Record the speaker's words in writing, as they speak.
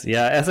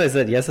Yeah, as I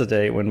said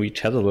yesterday when we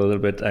chatted a little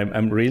bit, I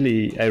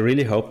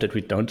really hope that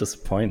we don't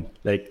disappoint.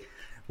 Like,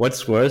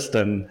 what's worse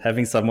than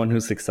having someone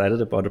who's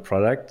excited about a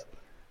product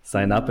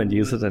sign up and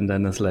use it, and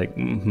then it's like,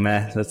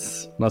 meh,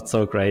 that's not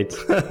so great.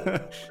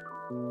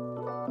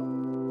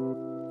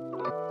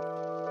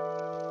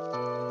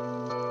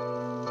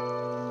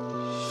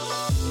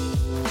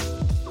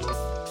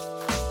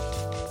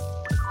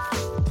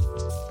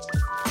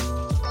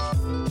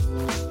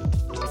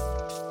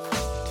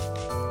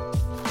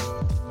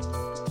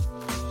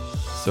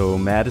 So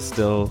Matt is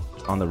still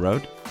on the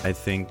road. I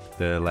think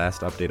the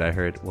last update I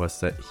heard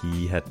was that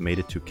he had made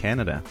it to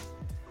Canada.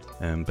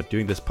 But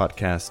doing this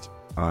podcast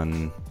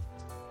on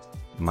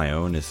my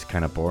own is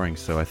kind of boring,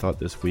 so I thought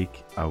this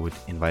week I would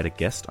invite a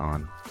guest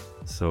on.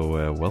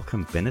 So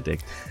welcome,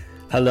 Benedikt.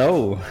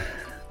 Hello,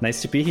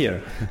 nice to be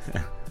here.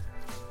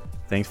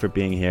 Thanks for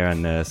being here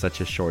on such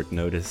a short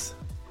notice.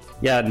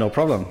 Yeah, no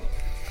problem.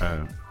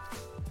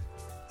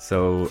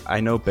 So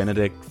I know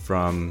Benedikt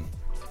from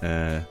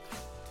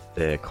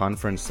the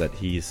conference that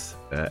he's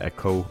a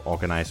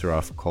co-organizer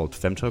of called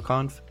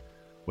FemtoConf,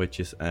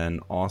 which is an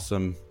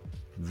awesome,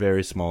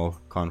 very small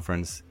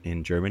conference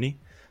in Germany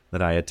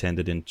that I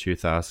attended in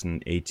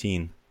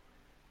 2018.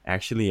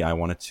 Actually, I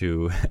wanted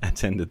to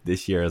attend it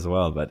this year as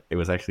well, but it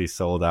was actually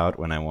sold out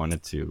when I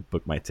wanted to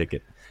book my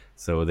ticket.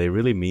 So they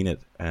really mean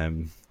it,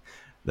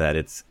 that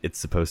it's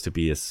supposed to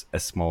be a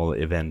small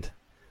event.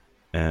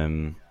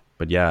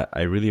 But yeah,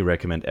 I really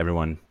recommend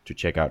everyone to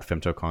check out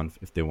FemtoConf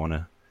if they want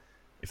to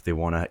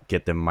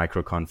get the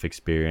microconf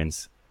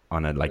experience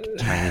on a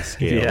tiny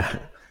scale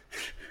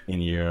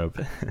in Europe.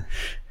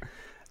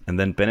 And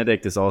then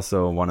Benedikt is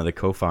also one of the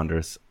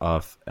co-founders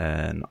of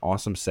an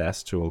awesome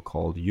SaaS tool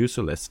called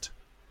Userlist,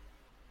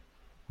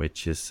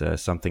 which is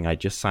something I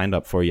just signed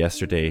up for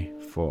yesterday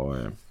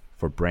for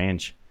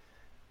Branch.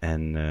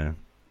 And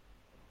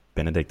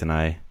Benedikt and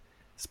I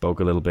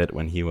spoke a little bit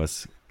when he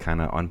was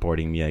kind of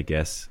onboarding me, I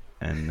guess.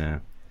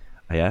 And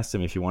I asked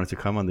him if he wanted to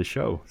come on the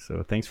show.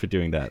 So thanks for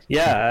doing that.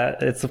 Yeah,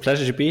 it's a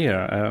pleasure to be here.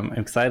 I'm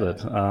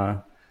excited.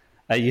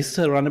 I used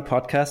to run a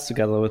podcast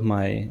together with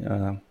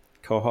my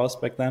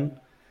co-host back then,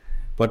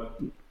 but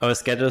our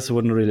schedules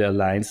wouldn't really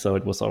align, so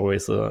it was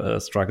always a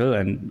struggle,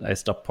 and I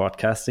stopped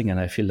podcasting, and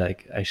I feel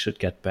like I should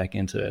get back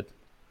into it.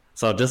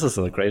 So this is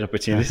a great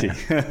opportunity.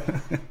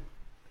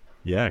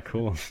 Yeah,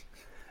 cool.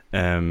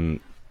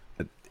 I'm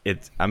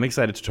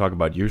excited to talk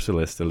about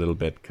Userlist a little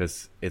bit,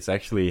 because it's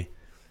actually...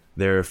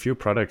 There are a few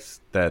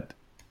products that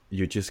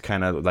you just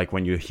kind of like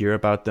when you hear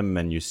about them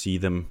and you see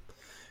them,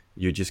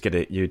 you just get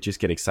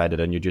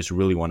excited and you just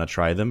really want to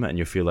try them, and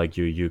you feel like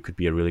you could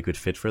be a really good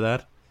fit for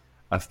that.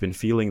 I've been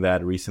feeling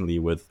that recently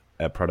with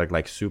a product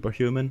like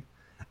Superhuman,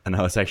 and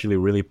I was actually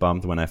really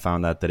bummed when I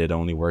found out that it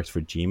only works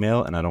for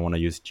Gmail, and I don't want to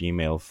use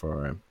Gmail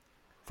for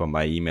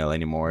my email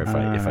anymore if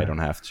I don't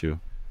have to.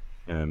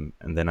 And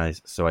then I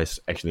use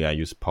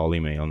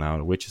Polymail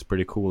now, which is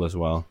pretty cool as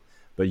well.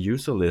 But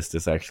Userlist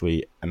is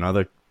actually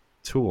another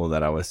tool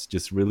that I was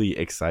just really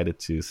excited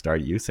to start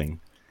using.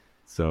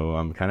 So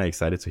I'm kind of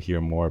excited to hear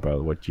more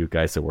about what you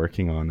guys are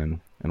working on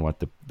and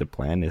what the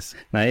plan is.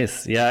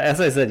 Nice. Yeah,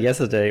 as I said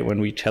yesterday when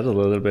we chatted a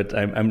little bit,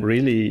 I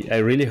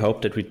really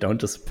hope that we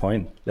don't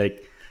disappoint.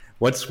 Like,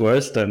 what's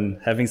worse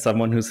than having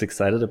someone who's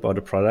excited about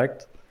a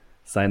product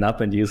sign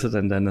up and use it,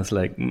 and then it's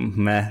like,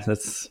 meh,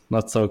 that's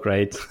not so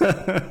great.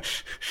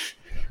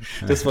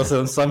 This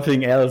was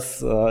something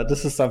else.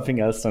 This is something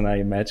else than I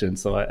imagined.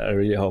 So I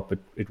really hope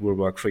it will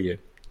work for you.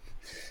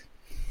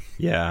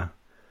 Yeah,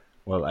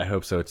 well, I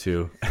hope so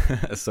too.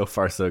 So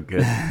far, so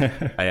good.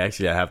 I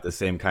have the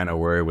same kind of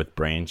worry with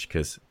Branch,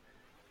 because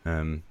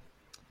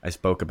I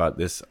spoke about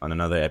this on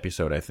another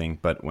episode, I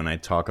think. But when I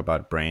talk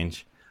about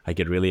Branch, I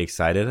get really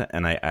excited,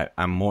 and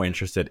I'm more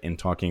interested in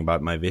talking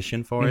about my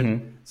vision for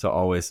it. So I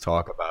always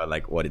talk about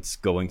like what it's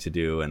going to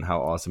do and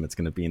how awesome it's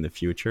going to be in the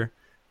future.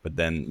 But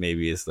then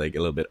maybe it's like a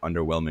little bit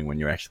underwhelming when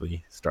you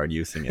actually start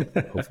using it.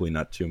 Hopefully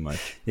not too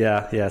much.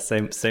 Yeah,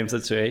 same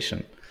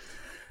situation.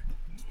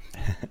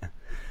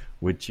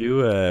 Would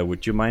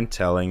you mind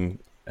telling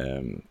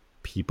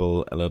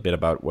people a little bit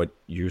about what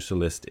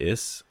Userlist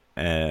is,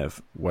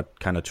 what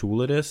kind of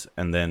tool it is,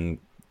 and then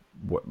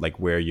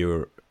where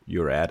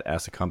you're at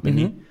as a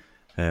company?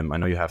 I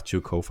know you have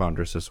two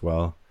co-founders as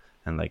well,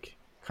 and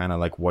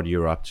what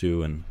you're up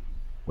to and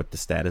what the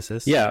status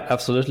is. Yeah,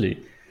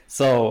 absolutely.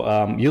 So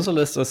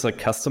Userlist is a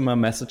customer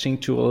messaging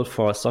tool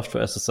for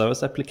software as a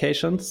service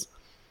applications.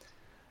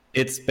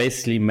 It's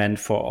basically meant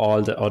for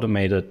all the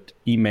automated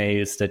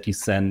emails that you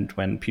send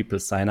when people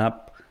sign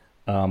up,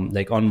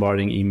 like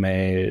onboarding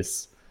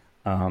emails,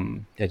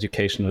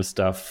 educational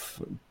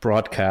stuff,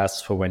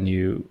 broadcasts for when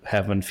you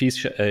have a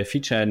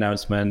feature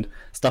announcement,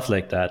 stuff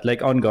like that,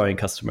 like ongoing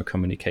customer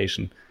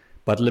communication,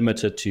 but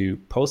limited to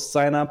post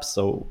sign up.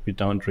 So we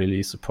don't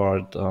really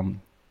support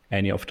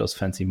any of those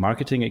fancy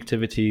marketing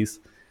activities.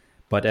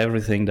 But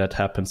everything that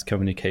happens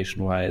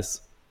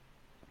communication-wise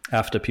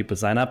after people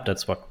sign up,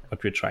 that's what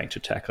we're trying to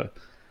tackle.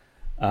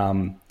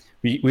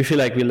 We feel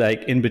like we're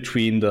in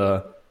between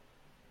the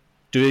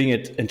doing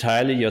it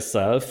entirely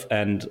yourself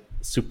and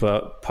super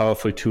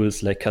powerful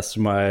tools like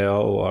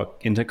Customer.io or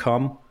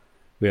Intercom.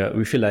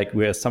 We feel like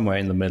we're somewhere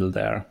in the middle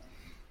there.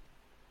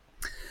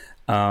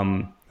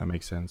 That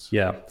makes sense.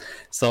 Yeah.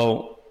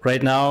 So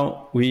right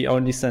now we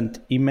only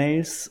send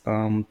emails.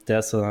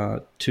 There's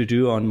a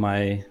to-do on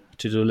my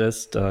to-do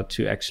list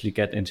to actually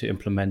get into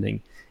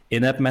implementing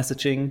in-app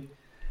messaging,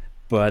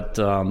 but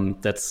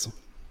that's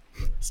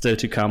still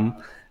to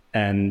come.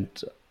 And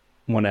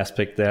one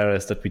aspect there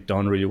is that we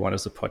don't really want to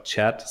support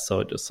chat, so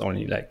it is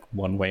only like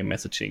one-way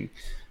messaging,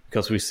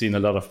 because we've seen a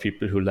lot of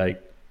people who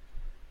like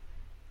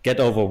get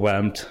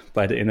overwhelmed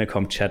by the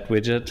intercom chat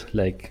widget,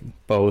 like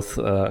both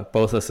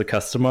as a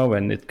customer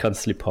when it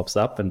constantly pops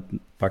up and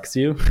bugs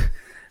you,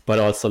 but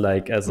also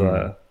like as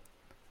a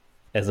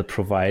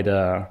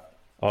provider,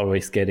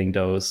 always getting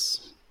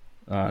those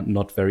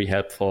not very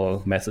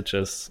helpful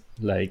messages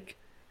like,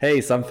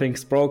 hey,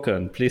 something's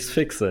broken, please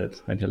fix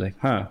it. And you're like,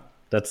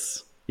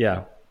 that's,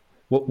 yeah,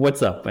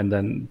 what's up? And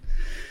then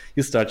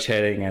you start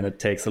chatting and it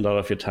takes a lot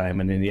of your time.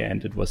 And in the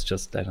end, it was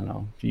just, I don't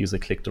know, the user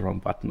clicked the wrong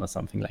button or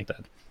something like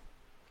that.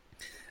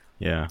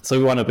 Yeah. So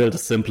we want to build a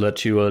simpler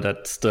tool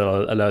that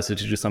still allows you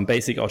to do some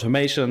basic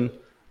automation,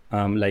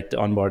 like the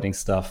onboarding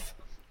stuff,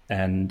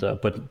 and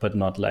but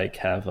not like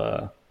have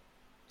a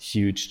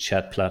huge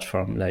chat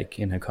platform like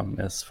Intercom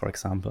is, for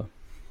example.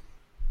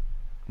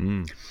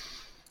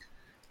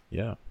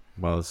 Yeah.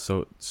 Well,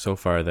 so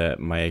far that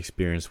my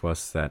experience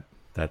was that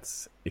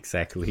that's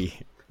exactly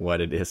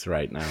what it is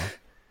right now.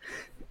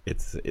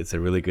 It's a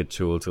really good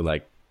tool to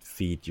like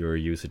feed your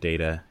user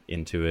data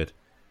into it,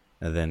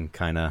 and then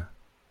kind of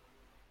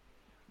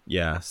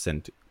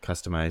send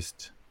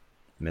customized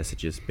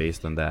messages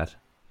based on that.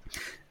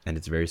 And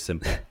it's very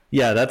simple.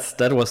 Yeah,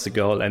 that was the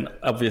goal, and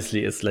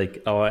obviously it's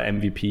like our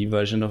MVP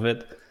version of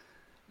it.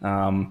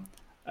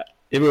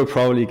 It will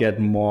probably get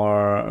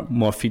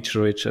more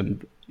feature rich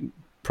and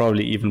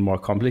probably even more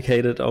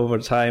complicated over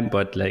time,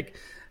 but like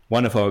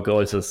one of our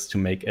goals is to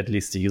make at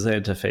least the user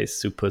interface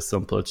super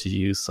simple to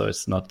use, so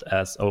it's not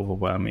as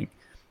overwhelming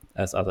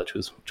as other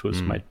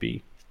tools might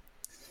be.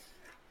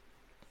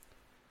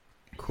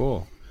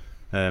 Cool.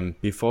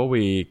 Before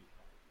we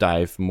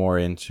dive more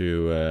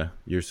into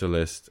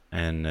Userlist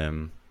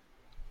and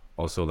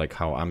also like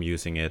how I'm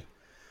using it,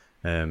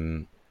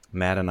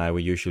 Matt and I,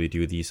 we usually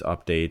do these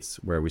updates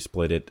where we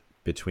split it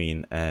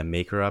between a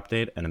maker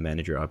update and a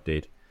manager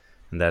update.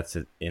 And that's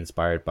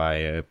inspired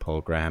by Paul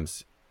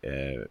Graham's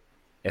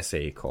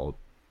essay called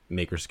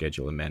Maker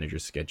Schedule and Manager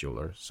Schedule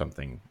or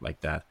something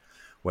like that,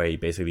 where he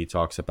basically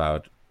talks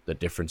about the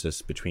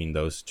differences between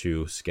those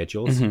two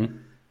schedules,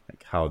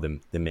 like how the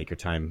maker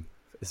time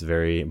is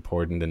very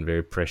important and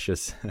very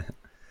precious.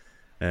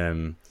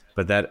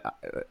 But that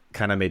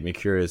kind of made me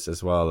curious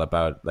as well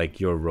about like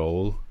your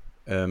role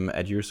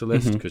at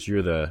Userlist, because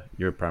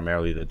you're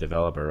primarily the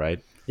developer,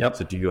 right? Yep.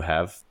 So do you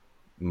have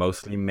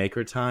mostly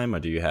maker time, or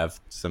do you have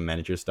some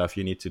manager stuff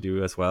you need to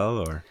do as well,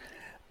 or?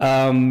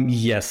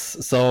 Yes.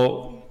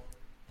 So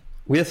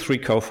we are 3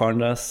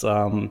 co-founders.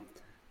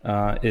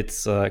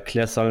 It's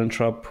Claire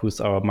Solentrop, who's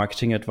our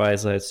marketing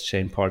advisor. It's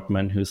Shane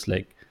Portman, who's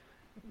like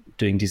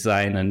doing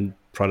design and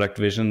product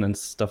vision and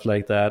stuff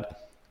like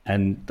that.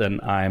 And then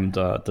I'm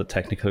the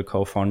technical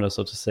co-founder,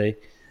 so to say.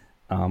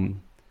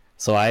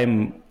 So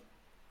I'm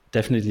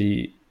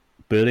definitely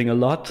building a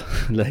lot,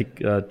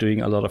 like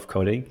doing a lot of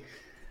coding.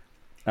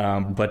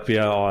 But we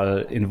are all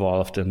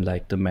involved in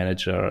like the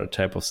manager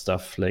type of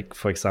stuff. Like,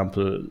 for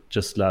example,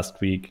 just last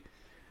week,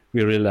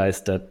 we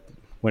realized that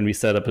when we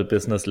set up a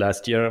business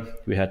last year,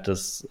 we had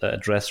this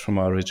address from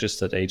our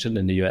registered agent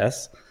in the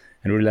US,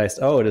 and realized,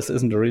 this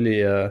isn't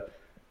really a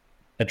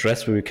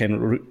address where we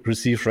can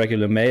receive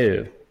regular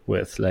mail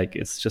with. Like,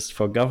 it's just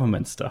for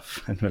government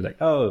stuff. And we're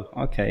like,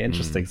 okay,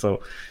 interesting.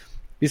 So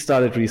we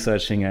started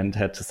researching and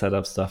had to set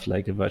up stuff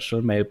like a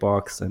virtual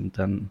mailbox, and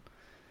then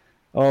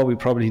we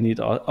probably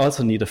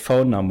also need a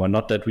phone number.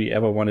 Not that we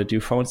ever want to do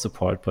phone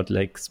support, but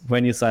like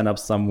when you sign up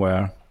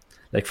somewhere,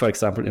 like for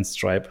example in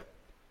Stripe,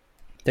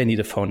 they need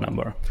a phone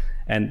number.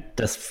 And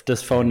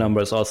this phone number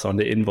is also on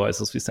the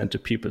invoices we send to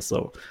people.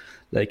 So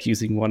like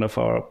using one of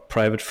our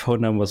private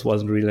phone numbers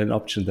wasn't really an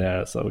option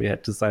there. So we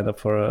had to sign up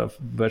for a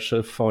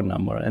virtual phone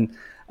number. And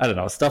I don't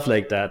know, stuff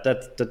like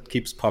that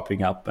keeps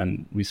popping up,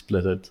 and we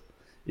split it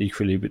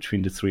equally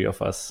between the 3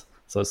 of us.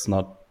 So it's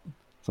not,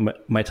 so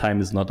my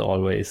time is not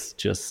always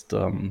just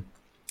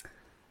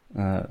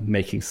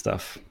making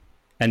stuff.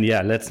 And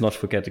let's not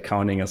forget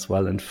accounting as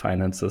well and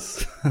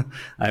finances.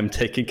 I'm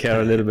taking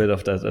care a little bit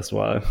of that as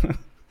well.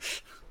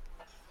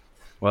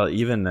 Well,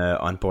 even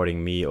onboarding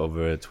me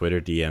over Twitter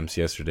DMs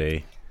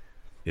yesterday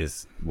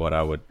is what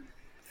I would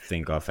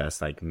think of as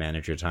like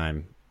manager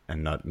time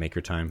and not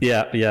maker time.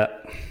 Yeah.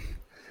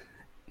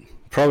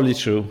 Probably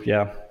true.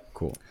 Yeah.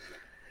 Cool.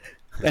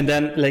 And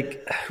then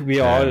like we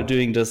are all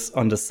doing this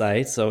on the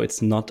side, so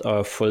it's not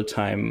our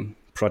full-time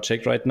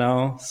project right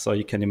now. So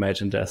you can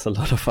imagine there's a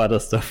lot of other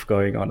stuff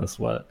going on as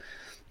well.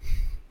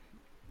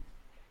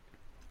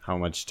 How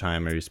much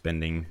time are you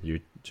spending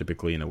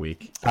typically in a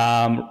week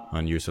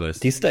on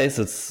Userlist? These days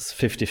it's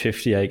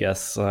 50-50, I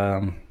guess.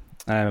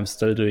 I'm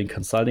still doing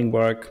consulting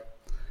work,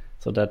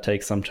 So that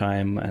takes some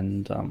time,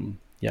 and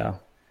yeah,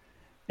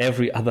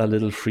 every other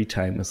little free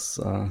time is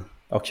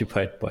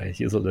occupied by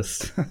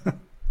Userlist.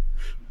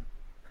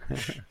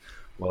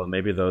 Well,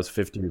 maybe those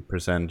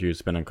 50% you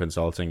spend on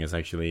consulting is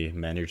actually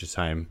manager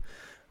time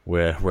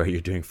where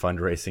you're doing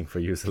fundraising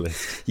for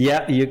Userlist.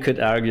 Yeah, you could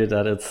argue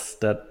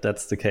that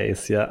that's the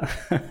case. Yeah.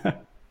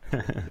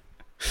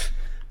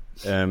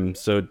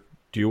 So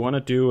do you want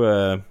to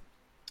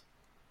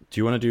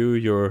do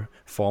your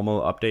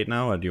formal update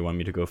now, or do you want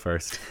me to go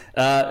first?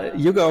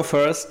 You go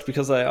first,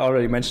 because I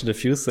already mentioned a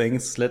few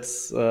things.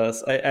 Let's.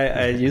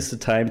 I used the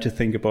time to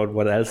think about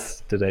what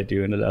else did I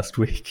do in the last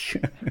week.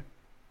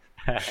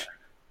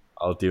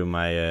 I'll do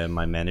my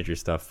my manager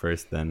stuff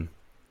first then.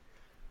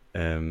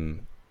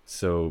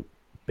 So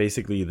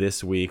basically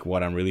this week,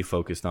 what I'm really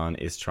focused on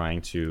is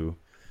trying to.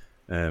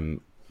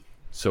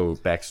 So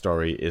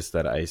backstory is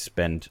that I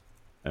spent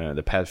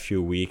the past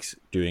few weeks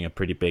doing a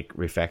pretty big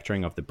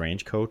refactoring of the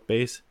branch code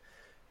base.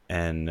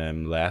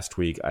 And last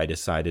week I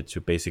decided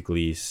to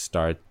basically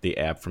start the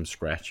app from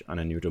scratch on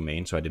a new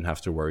domain, so I didn't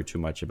have to worry too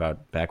much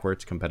about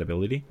backwards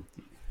compatibility.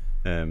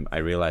 I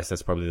realized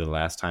that's probably the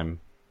last time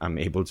I'm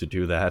able to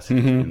do that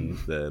in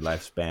the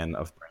lifespan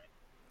of Brain,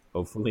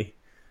 hopefully.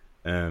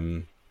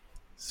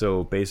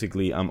 So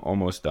basically I'm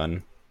almost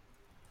done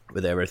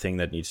with everything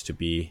that needs to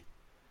be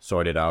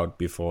sorted out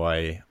before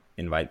I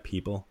invite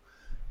people.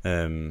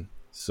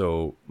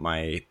 So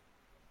my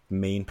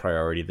main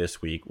priority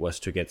this week was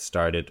to get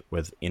started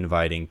with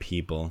inviting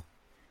people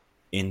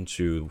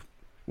into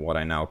what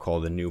I now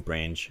call the new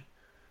branch.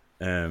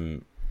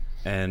 And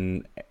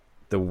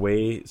the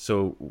way,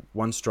 so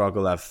one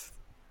struggle I've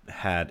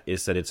had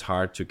is that it's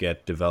hard to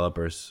get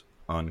developers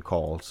on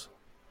calls.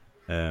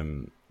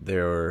 I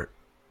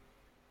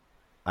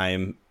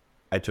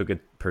took a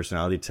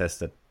personality test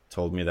that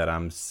told me that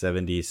I'm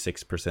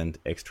 76%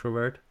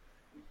 extrovert,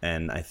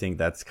 and I think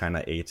that's kind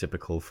of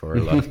atypical for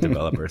a lot of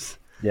developers.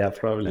 Yeah,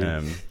 probably.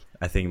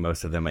 I think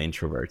most of them are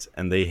introverts,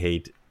 and they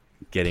hate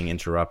getting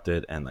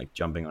interrupted and like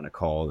jumping on a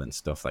call and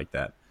stuff like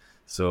that.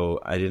 So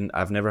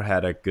I've never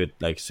had a good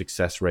like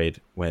success rate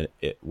when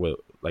it will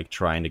like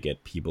trying to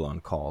get people on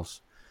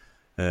calls.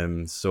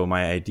 So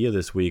my idea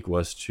this week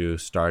was to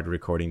start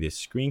recording these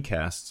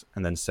screencasts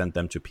and then send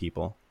them to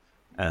people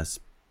as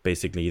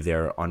basically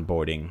their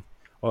onboarding,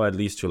 or at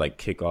least to like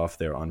kick off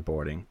their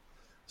onboarding.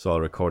 So I'll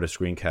record a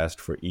screencast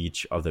for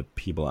each of the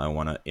people I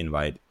want to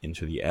invite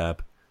into the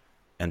app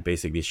and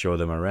basically show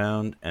them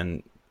around.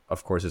 And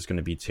of course, it's going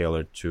to be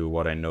tailored to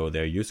what I know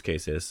their use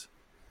case is.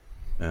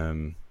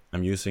 I'm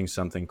using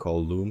something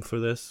called Loom for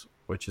this,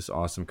 which is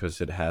awesome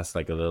because it has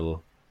like a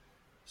little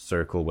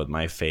circle with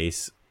my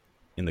face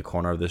in the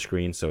corner of the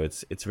screen. So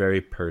it's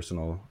very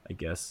personal, I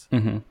guess.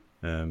 And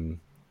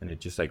it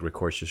just like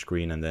records your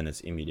screen, and then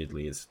it's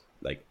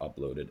like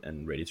uploaded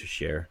and ready to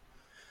share.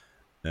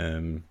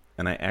 And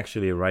I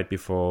actually, right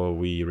before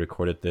we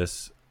recorded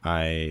this,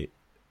 I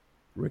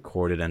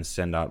recorded and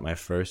sent out my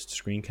first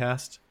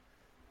screencast.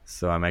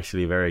 So I'm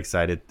actually very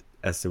excited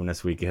as soon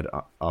as we get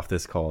off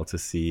this call to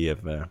see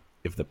if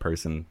the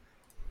person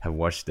have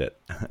watched it,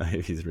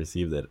 if he's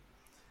received it.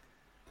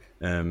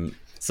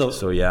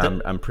 So yeah,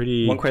 I'm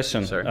pretty. One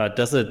question: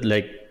 does it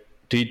like?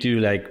 Do you do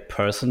like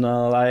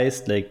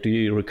personalized? Like, do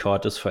you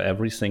record this for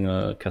every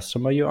single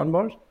customer you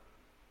onboard?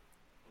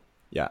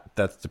 Yeah,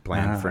 that's the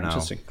plan for now,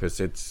 because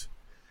it's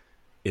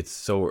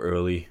so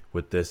early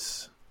with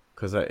this.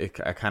 Because I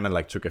kind of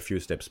like took a few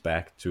steps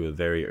back to a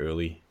very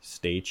early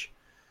stage.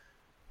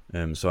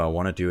 So I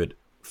want to do it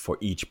for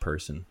each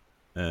person.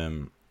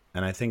 And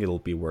I think it'll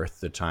be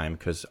worth the time,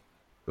 because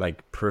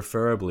like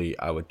preferably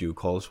I would do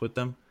calls with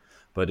them,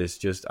 but it's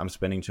just I'm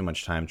spending too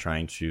much time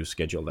trying to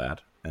schedule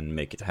that and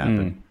make it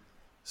happen.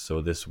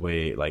 So this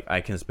way, like I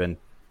can spend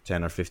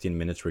 10 or 15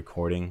 minutes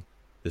recording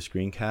the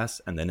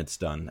screencast, and then it's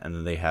done, and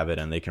then they have it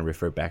and they can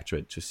refer back to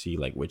it to see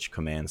like which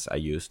commands I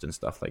used and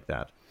stuff like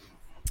that.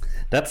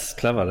 That's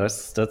clever.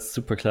 That's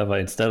super clever.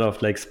 Instead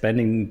of like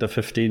spending the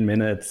 15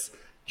 minutes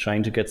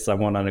trying to get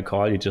someone on a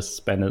call, you just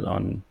spend it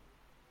on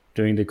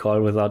doing the call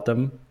without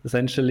them,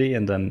 essentially.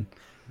 And then,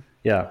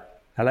 yeah,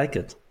 I like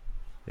it.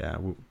 Yeah,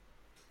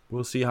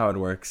 we'll see how it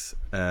works.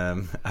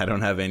 I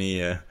don't have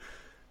any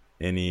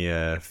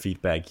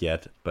feedback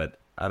yet, but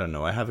I don't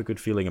know. I have a good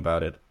feeling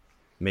about it.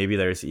 Maybe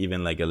there's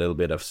even like a little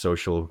bit of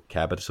social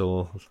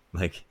capital.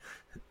 Like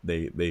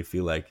they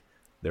feel like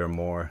they're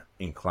more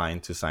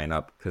inclined to sign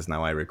up because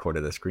now I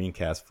recorded a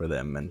screencast for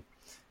them and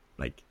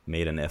like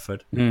made an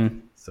effort.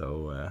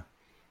 So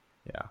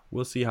yeah,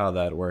 we'll see how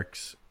that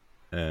works.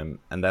 And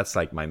that's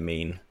like my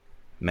main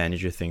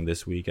manager thing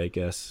this week, I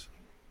guess.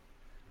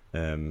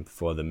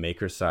 For the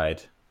maker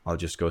side, I'll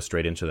just go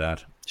straight into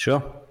that.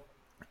 Sure.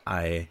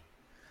 I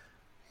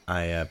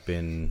have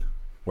been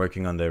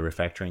working on the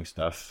refactoring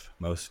stuff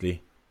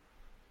mostly,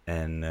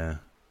 and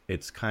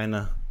it's kind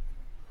of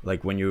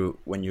like when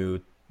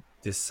you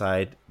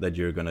decide that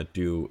you're gonna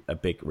do a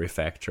big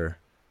refactor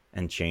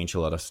and change a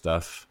lot of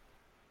stuff,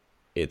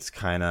 it's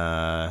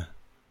a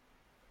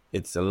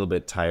little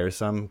bit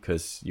tiresome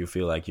because you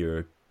feel like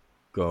you're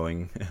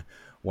going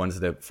one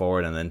step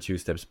forward and then 2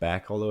 steps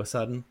back all of a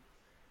sudden.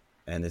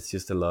 And it's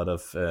just a lot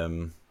of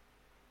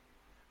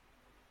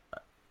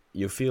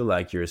you feel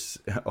like you're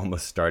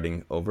almost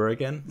starting over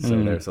again.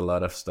 So there's a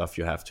lot of stuff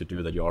you have to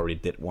do that you already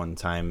did one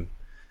time,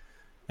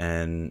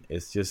 and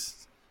it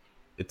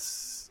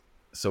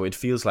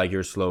feels like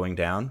you're slowing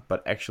down,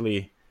 but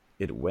actually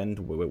it went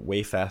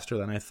way faster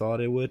than I thought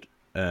it would.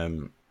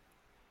 I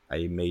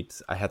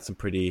had some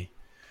pretty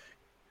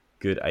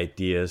good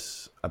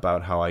ideas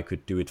about how I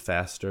could do it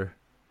faster.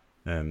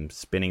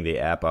 Spinning the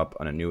app up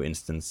on a new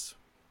instance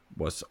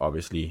was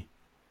obviously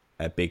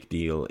a big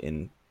deal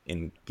in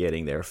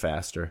getting there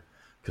faster,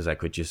 because I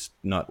could just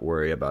not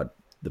worry about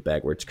the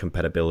backwards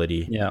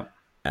compatibility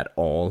at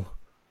all,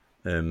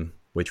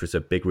 which was a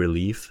big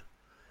relief.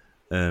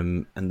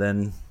 And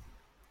then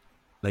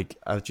like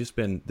I've just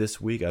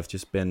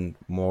been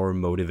more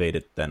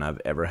motivated than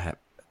I've ever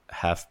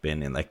have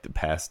been in like the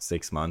past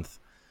 6 months,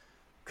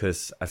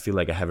 because I feel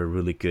like I have a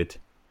really good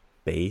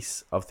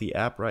base of the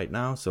app right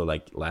now. So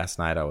like last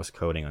night I was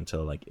coding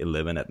until like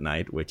 11 at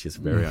night, which is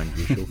very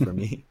unusual for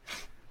me.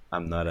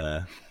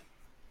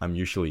 I'm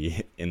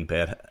usually in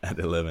bed at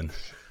 11,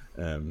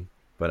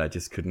 but I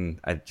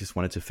just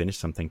wanted to finish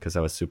something because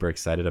I was super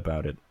excited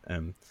about it.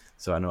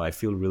 So I know I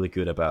feel really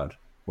good about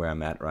where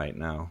I'm at right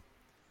now.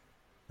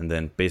 And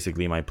then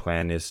basically my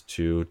plan is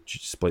to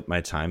split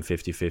my time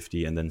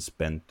 50-50 and then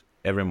spend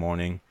every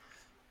morning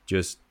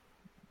just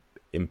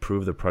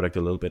improve the product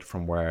a little bit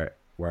from where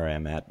I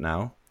am at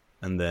now.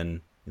 And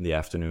then in the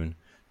afternoon,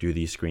 do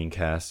these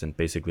screencasts and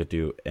basically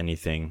do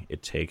anything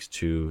it takes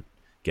to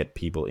get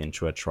people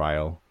into a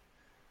trial.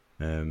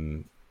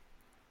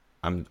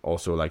 I'm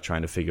also like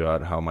trying to figure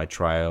out how my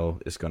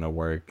trial is going to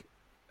work.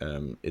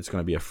 It's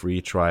going to be a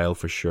free trial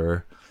for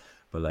sure,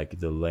 but like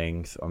the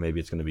length, or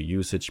maybe it's going to be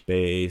usage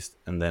based,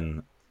 and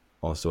then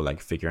also like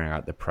figuring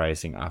out the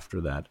pricing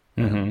after that.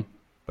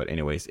 But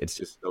anyways, it's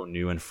just so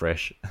new and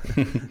fresh.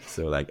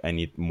 So like I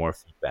need more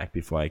feedback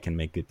before I can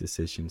make good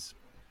decisions.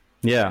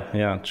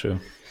 Yeah, true.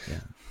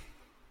 Yeah.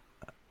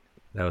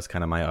 That was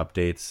kind of my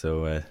update.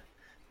 So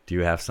do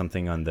you have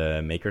something on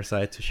the maker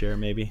side to share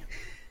maybe?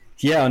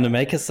 Yeah, on the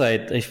maker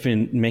side, I've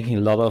been making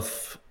a lot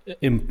of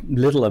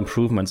little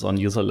improvements on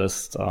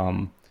Userlist.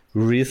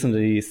 We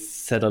recently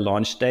set a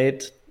launch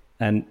date,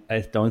 and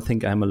I don't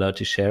think I'm allowed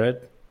to share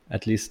it,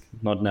 at least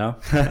not now.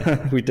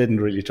 We didn't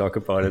really talk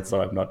about it,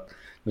 so I'm not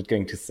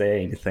going to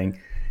say anything.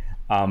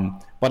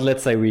 But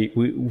let's say we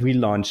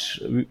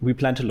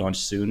plan to launch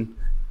soon,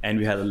 and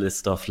we had a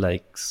list of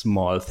like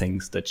small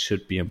things that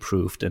should be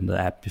improved in the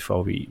app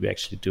before we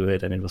actually do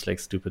it. And it was like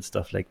stupid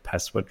stuff like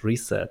password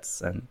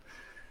resets and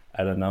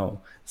I don't know,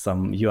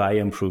 some UI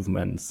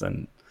improvements.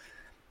 And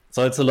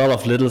so it's a lot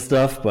of little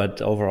stuff,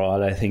 but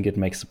overall, I think it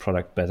makes the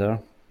product better.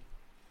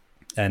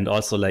 And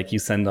also like you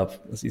send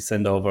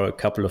over a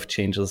couple of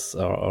changes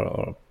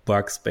or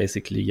bugs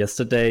basically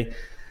yesterday.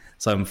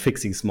 So I'm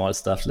fixing small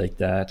stuff like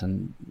that.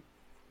 And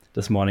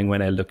this morning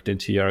when I looked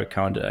into your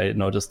account, I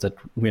noticed that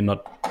we're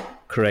not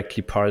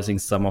correctly parsing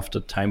some of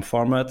the time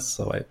formats.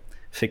 So I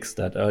fixed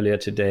that earlier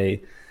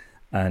today.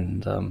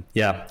 And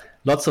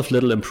lots of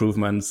little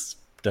improvements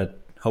that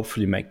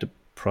hopefully make the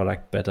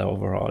product better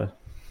overall.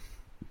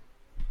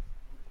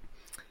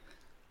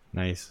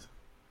 Nice.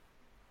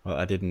 Well,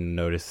 I didn't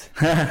notice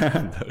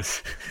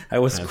those. I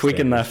was quick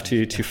enough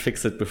to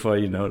fix it before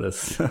you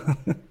notice.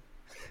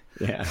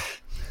 Yeah.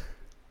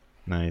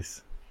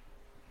 Nice.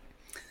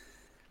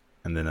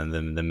 And then on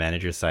the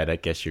manager side, I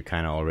guess you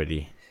kind of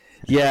already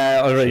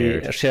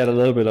shared a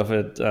little bit of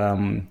it.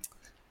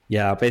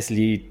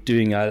 Basically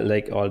doing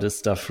like all this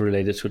stuff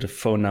related to the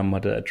phone number,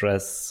 the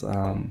address.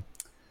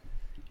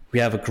 We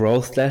have a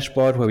growth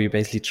dashboard where we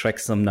basically track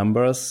some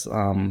numbers.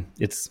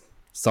 It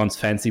sounds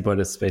fancy, but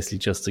it's basically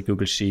just a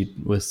Google sheet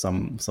with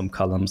some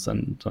columns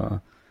and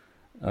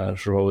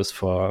rows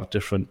for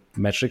different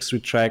metrics we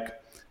track.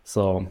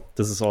 So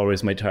this is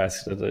always my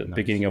task at the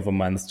beginning of a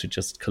month to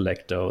just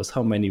collect those.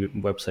 How many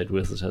website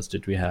visitors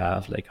did we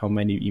have? Like how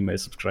many email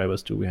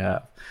subscribers do we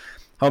have?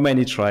 How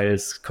many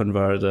trials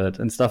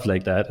converted and stuff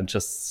like that. And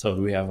just so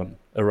we have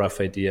a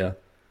rough idea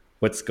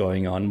what's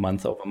going on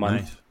month over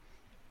month. Nice.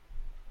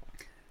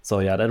 So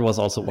yeah, that was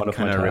also one of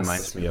my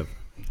tasks.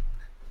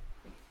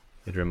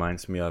 It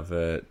reminds me of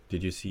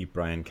did you see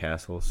Brian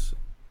Castle's?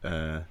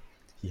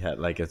 He had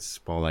like a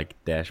small like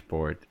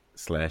dashboard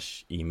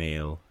 /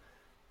 email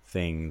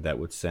thing that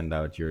would send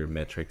out your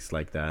metrics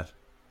like that.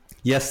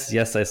 Yes,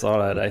 I saw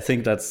that. I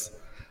think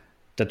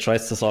that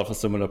tries to solve a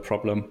similar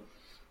problem.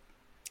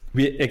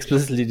 We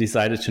explicitly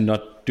decided to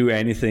not do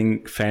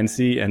anything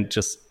fancy and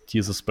just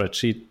use a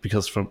spreadsheet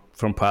because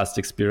from past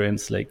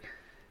experience, like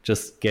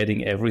just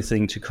getting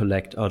everything to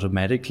collect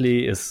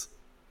automatically is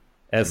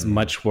as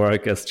much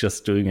work as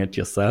just doing it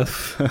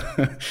yourself.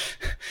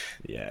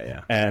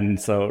 Yeah. And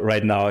so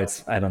right now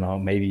it's, I don't know,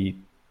 maybe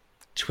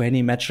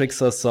 20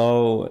 metrics or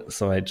so.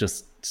 So I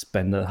just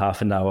spend a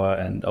half an hour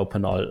and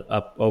open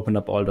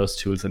up all those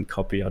tools and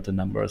copy out the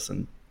numbers,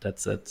 and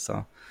that's it.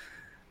 So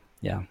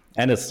yeah.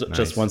 And it's nice.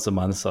 Just once a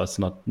month, so it's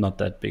not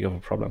that big of a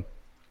problem.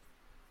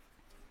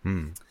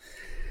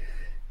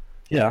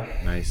 Yeah.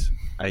 Nice.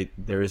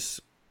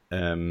 There's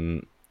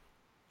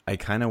I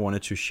kind of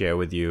wanted to share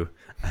with you.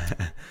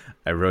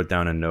 I wrote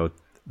down a note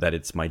that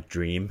it's my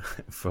dream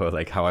for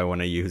like how I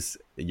want to use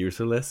a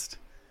user list.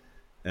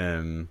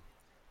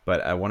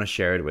 But I want to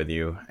share it with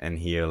you and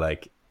hear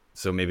like,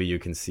 so maybe you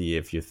can see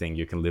if you think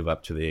you can live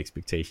up to the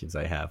expectations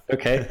I have.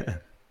 Okay.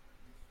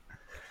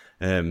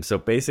 So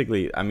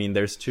basically, I mean,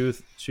 there's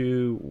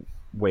two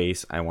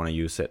ways I want to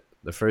use it.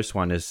 The first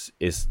one is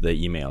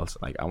the emails.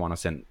 Like I want to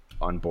send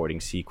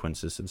onboarding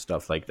sequences and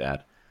stuff like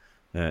that.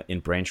 In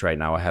Branch right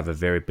now, I have a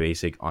very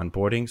basic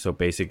onboarding. So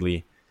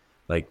basically,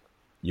 like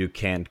you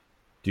can't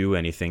do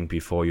anything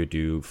before you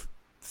do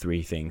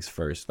three things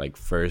first. Like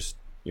first,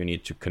 you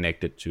need to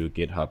connect it to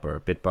GitHub or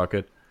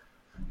Bitbucket.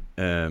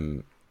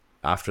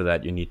 After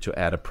that, you need to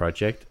add a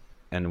project.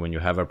 And when you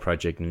have a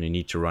project, you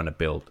need to run a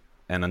build.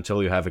 And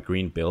until you have a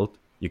green build,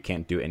 you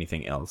can't do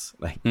anything else.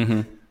 Like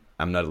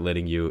I'm not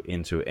letting you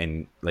into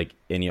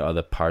any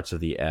other parts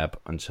of the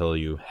app until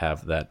you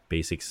have that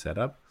basic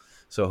setup.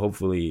 So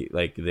hopefully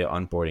like the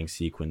onboarding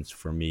sequence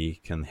for me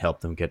can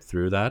help them get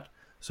through that.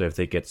 So if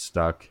they get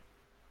stuck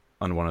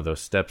on one of those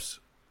steps,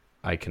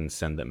 I can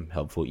send them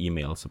helpful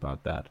emails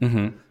about that.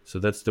 So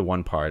that's the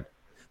one part.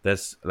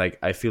 That's like,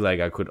 I feel like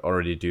I could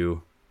already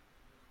do,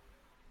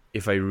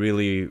 if I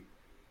really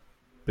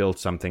build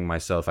something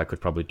myself, I could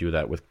probably do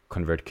that with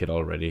ConvertKit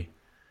already.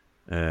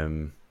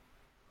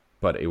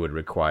 But it would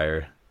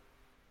require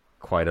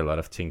quite a lot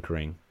of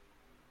tinkering.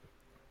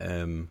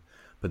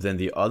 But then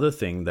the other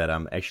thing that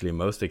I'm actually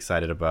most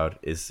excited about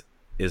is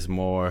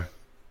more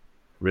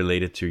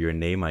related to your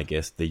name, I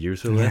guess, the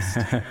user list.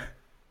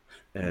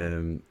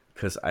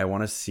 Because I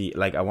want to see,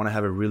 like, I want to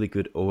have a really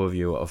good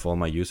overview of all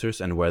my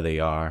users and where they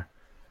are,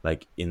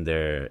 like in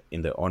the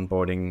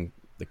onboarding,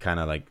 the kind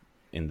of like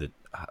in the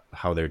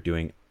how they're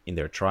doing in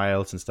their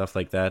trials and stuff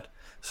like that.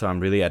 So I'm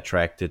really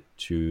attracted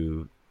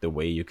to the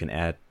way you can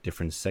add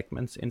different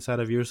segments inside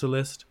of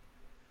Userlist.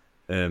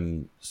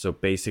 So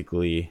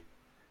basically,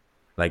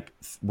 like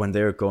when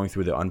they're going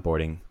through the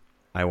onboarding,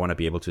 I want to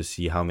be able to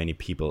see how many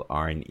people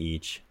are in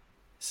each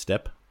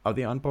step of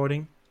the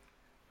onboarding,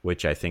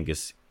 which I think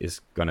is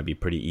going to be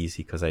pretty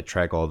easy because I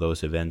track all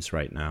those events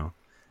right now.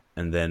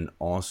 And then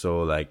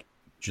also like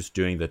just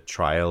doing the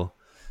trial.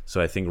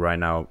 So I think right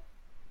now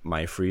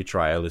my free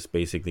trial is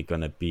basically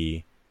going to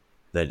be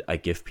that I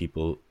give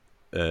people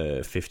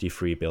 50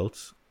 free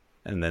builds,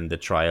 and then the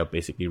trial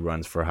basically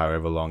runs for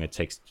however long it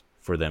takes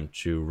for them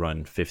to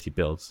run 50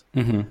 builds.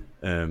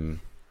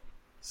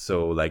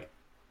 So like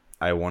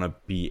I want to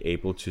be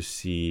able to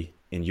see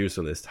in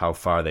Userlist how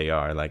far they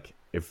are, like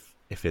if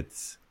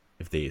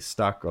they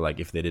stuck, or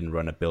like if they didn't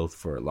run a build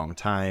for a long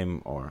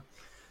time, or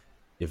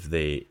if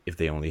they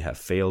only have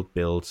failed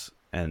builds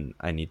and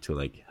I need to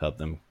like help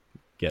them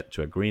get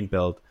to a green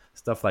build,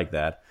 stuff like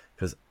that.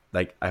 Because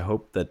like I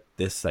hope that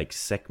this like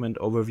segment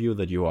overview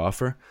that you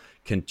offer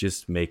can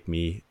just make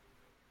me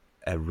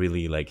a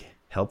really like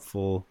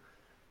helpful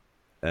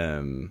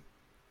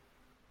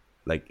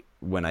like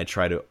when I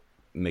try to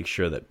make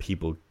sure that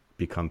people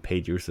become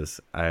paid users,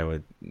 I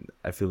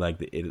feel like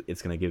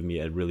it's going to give me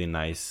a really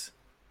nice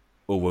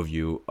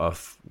overview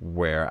of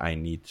who I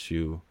need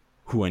to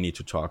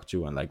talk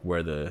to, and like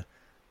where the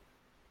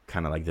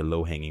kind of like the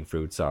low-hanging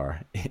fruits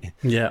are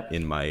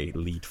in my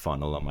lead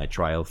funnel or my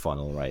trial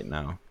funnel right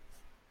now.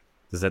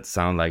 Does that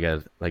sound like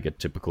a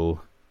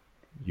typical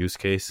use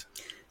case?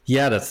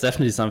 Yeah, that's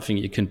definitely something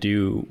you can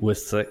do with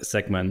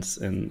segments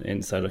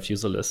inside of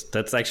Userlist.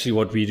 That's actually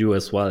what we do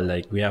as well.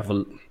 Like we have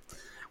a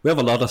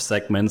lot of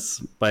segments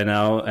by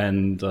now,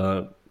 and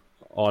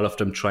all of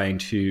them trying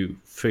to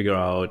figure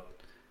out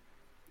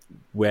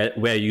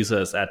where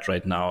user is at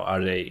right now. Are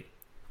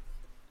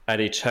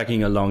they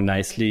chugging along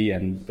nicely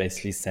and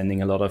basically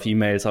sending a lot of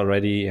emails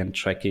already and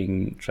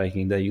tracking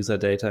their user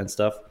data and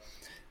stuff?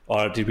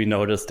 Or did we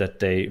notice that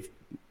they,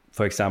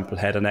 for example,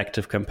 had an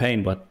active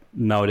campaign, but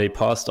now they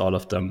paused all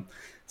of them?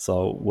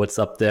 So what's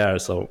up there?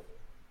 So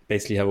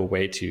basically have a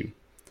way to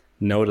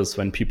notice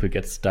when people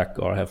get stuck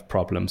or have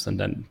problems, and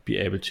then be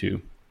able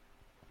to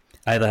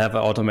either have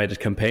an automated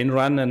campaign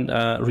run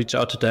and reach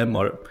out to them,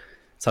 or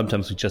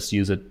sometimes we just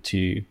use it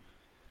to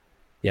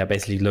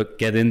basically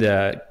get in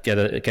there, get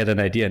an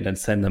idea, and then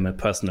send them a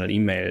personal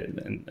email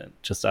and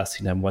just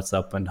asking them what's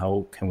up and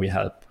how can we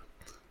help.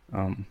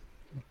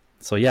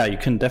 So yeah, you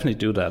can definitely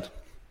do that.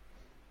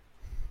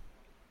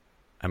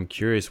 I'm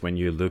curious, when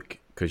you look,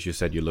 because you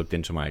said you looked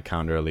into my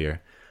account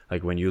earlier,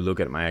 like when you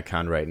look at my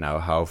account right now,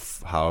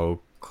 how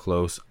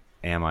close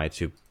am I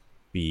to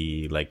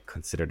be like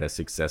considered a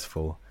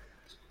successful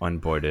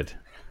onboarded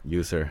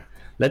user?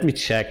 Let me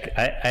check.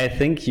 I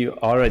think you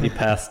already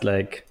passed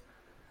like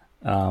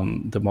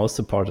the most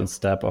important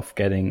step of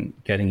getting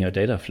your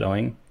data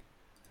flowing.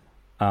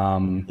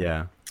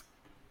 Yeah.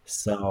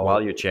 So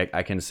while you check,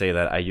 I can say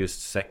that I used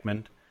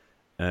Segment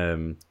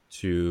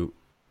to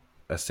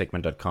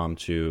segment.com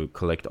to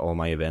collect all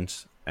my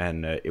events,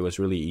 and it was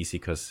really easy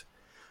because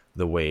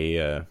the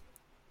way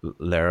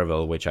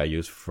Laravel, which I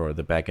use for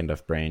the backend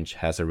of Branch,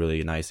 has a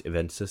really nice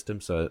event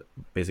system. So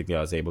basically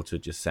I was able to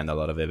just send a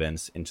lot of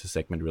events into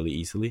Segment really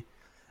easily.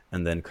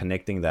 and then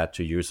connecting that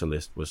to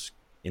Userlist was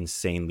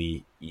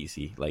insanely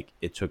easy. Like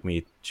it took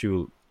me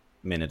 2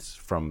 minutes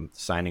from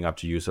signing up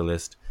to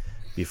Userlist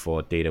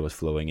before data was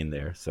flowing in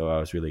there. So I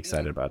was really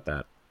excited about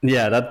that.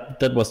 Yeah,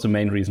 that was the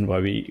main reason why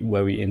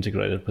we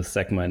integrated with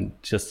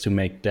Segment, just to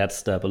make that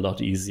step a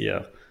lot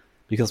easier.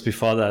 Because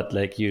before that,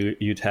 like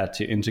you'd had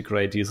to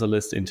integrate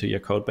Userlist into your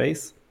code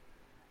base.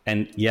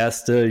 And yeah,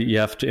 still you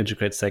have to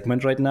integrate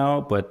Segment right now,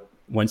 but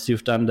once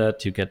you've done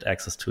that, you get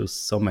access to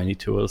so many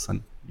tools,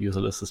 and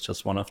Userlist is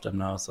just one of them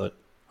now. So it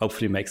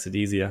hopefully makes it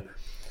easier.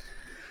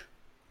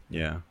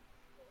 Yeah.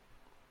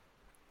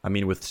 I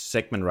mean, with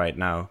Segment right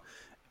now,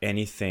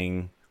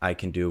 anything I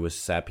can do with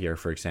Zapier,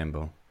 for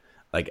example,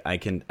 like I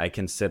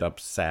can set up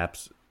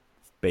SAPs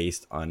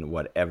based on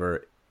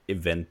whatever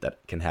event that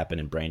can happen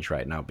in Branch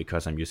right now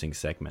because I'm using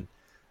Segment,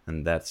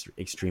 and that's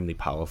extremely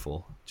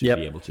powerful to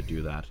be able to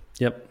do that.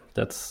 Yep,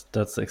 that's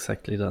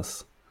exactly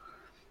this.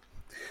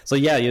 So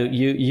yeah,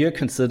 you're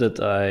considered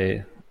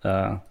a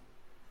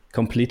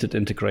completed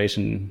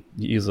integration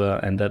user,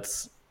 and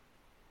that's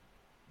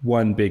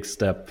one big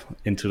step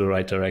into the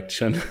right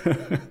direction.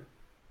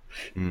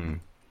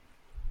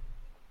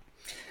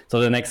 So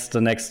the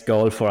next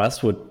goal for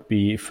us would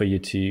be for you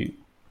to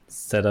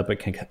set up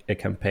a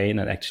campaign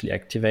and actually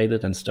activate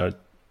it and start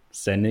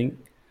sending.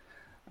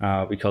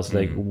 Because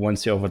like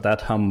once you're over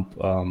that hump,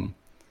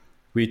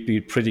 we'd be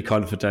pretty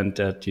confident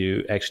that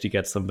you actually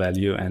get some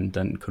value and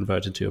then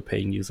convert it to a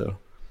paying user.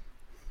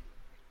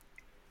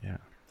 Yeah,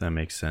 that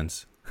makes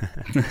sense.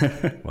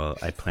 Well,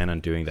 I plan on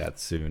doing that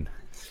soon.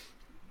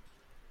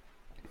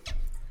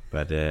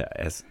 But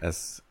as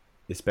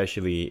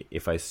especially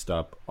if I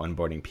stop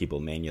onboarding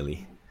people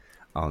manually,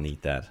 I'll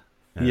need that.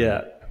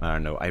 Yeah. I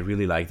don't know. I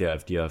really like the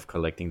idea of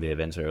collecting the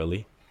events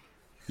early,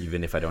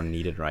 even if I don't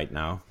need it right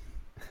now.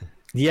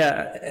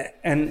 Yeah,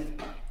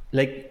 and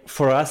like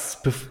for us,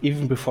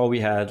 even before we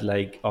had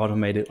like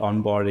automated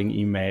onboarding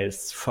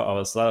emails for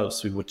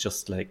ourselves, we would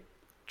just like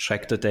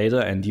track the data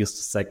and use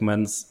the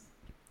segments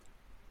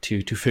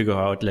to figure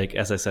out, like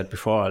as I said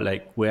before,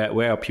 like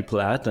where are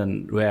people at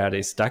and where are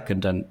they stuck,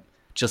 and then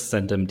just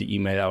send them the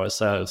email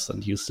ourselves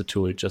and use the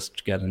tool just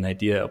to get an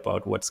idea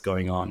about what's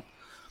going on.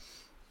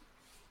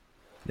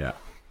 Yeah,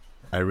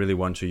 I really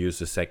want to use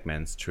the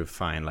segments to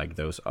find like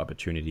those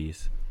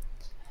opportunities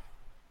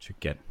to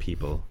get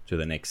people to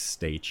the next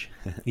stage.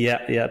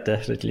 Yeah,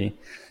 definitely.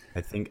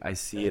 I think I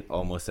see it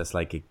almost as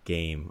like a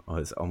game, or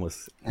it's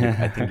almost,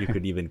 I think you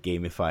could even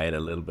gamify it a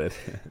little bit.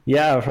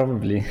 Yeah,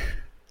 probably.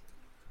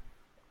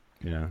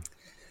 Yeah.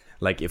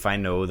 Like if I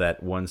know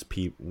that once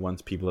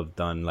people have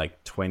done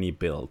like 20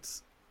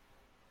 builds,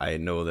 I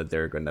know that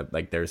they're going to,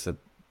 like there's a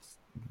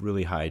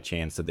really high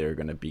chance that they're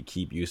going to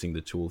keep using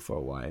the tool for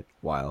a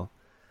while.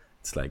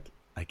 It's like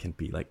I can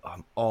be like, oh,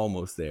 I'm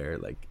almost there,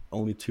 like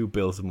only 2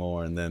 builds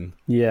more, and then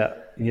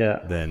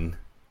then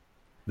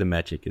the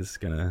magic is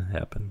going to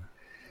happen.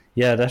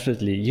 Yeah,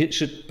 definitely. You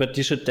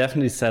should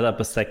definitely set up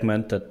a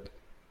segment that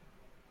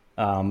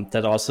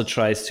that also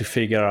tries to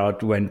figure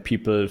out when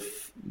people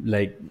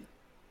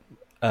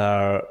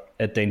are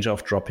at danger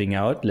of dropping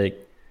out, like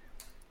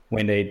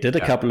when they did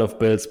a couple of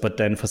builds, but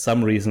then for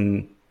some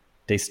reason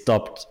they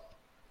stopped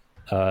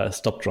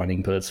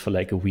running builds for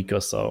like a week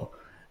or so.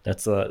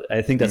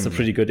 I think that's a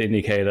pretty good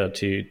indicator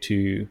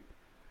to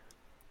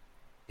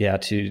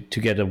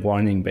get a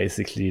warning,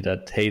 basically,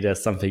 that hey,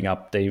 there's something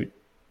up. They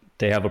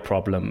have a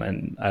problem,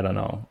 and I don't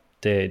know,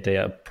 they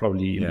are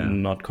probably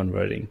not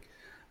converting.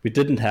 We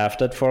didn't have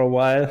that for a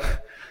while,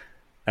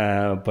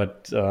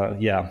 but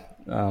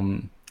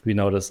we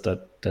noticed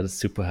that is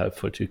super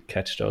helpful to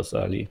catch those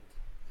early.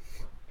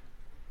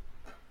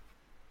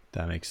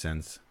 That makes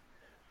sense.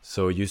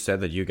 So you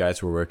said that you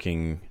guys were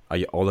working,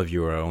 all of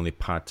you are only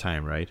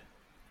part-time, right?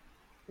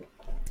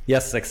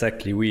 Yes,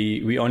 exactly.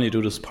 We only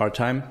do this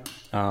part-time,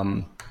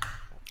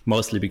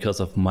 mostly because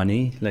of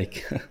money.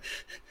 Like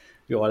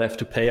we all have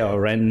to pay our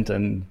rent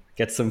and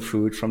get some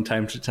food from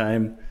time to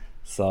time.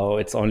 So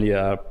it's only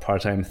a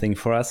part-time thing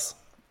for us.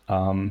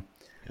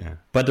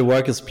 But the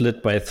work is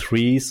split by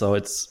 3, so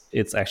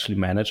it's actually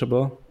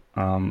manageable.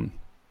 And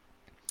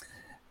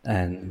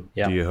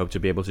yeah. Do you hope to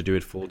be able to do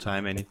it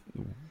full-time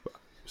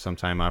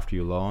sometime after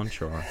you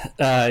launch, or?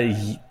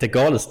 The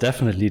goal is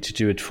definitely to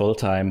do it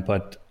full-time,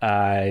 but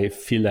I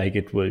feel like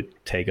it will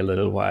take a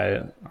little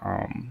while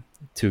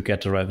to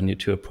get the revenue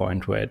to a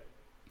point where it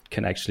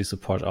can actually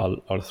support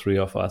all 3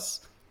 of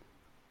us.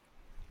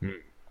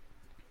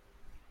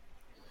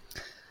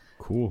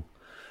 Cool.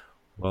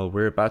 Well,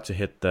 we're about to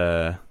hit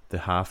the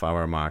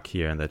half-hour mark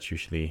here, and that's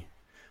usually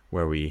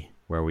where we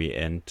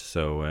end.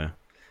 So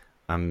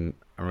I'm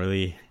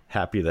really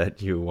happy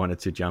that you wanted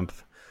to jump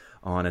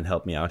on and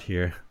help me out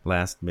here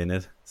last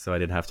minute, so I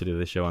didn't have to do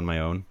the show on my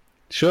own.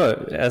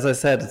 Sure. As I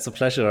said, it's a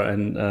pleasure,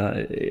 and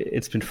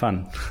it's been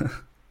fun.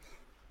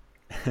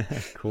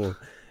 Cool.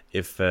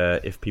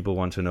 If people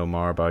want to know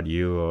more about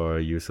you or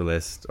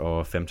Userlist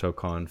or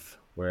FemtoConf,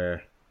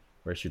 where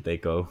should they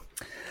go?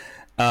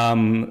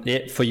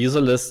 For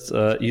Userlist,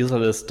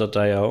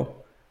 userlist.io,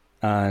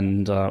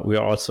 and we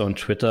are also on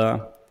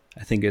Twitter.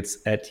 I think it's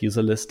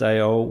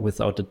 @userlist.io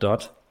without the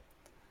dot.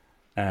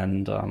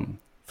 And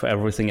for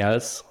everything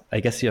else, I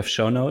guess you have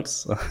show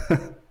notes.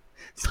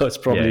 So it's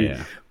probably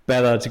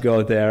better to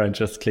go there and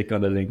just click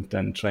on the link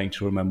than trying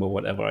to remember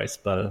whatever I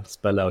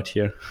spell out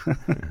here.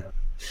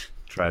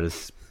 Try to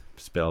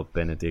spell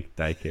Benedikt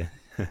Deicke.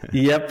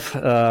 Yep.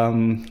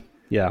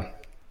 Yeah.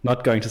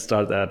 Not going to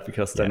start that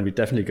because then we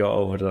definitely go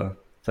over the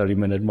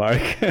 30-minute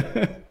mark.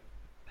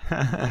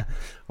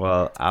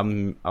 Well,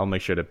 I'll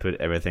make sure to put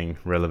everything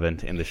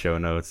relevant in the show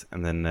notes.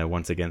 And then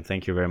once again,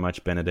 thank you very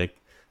much, Benedikt.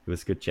 It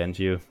was good chatting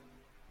to you.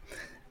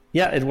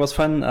 Yeah, it was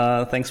fun.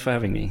 Thanks for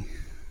having me.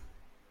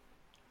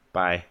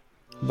 Bye.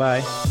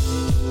 Bye.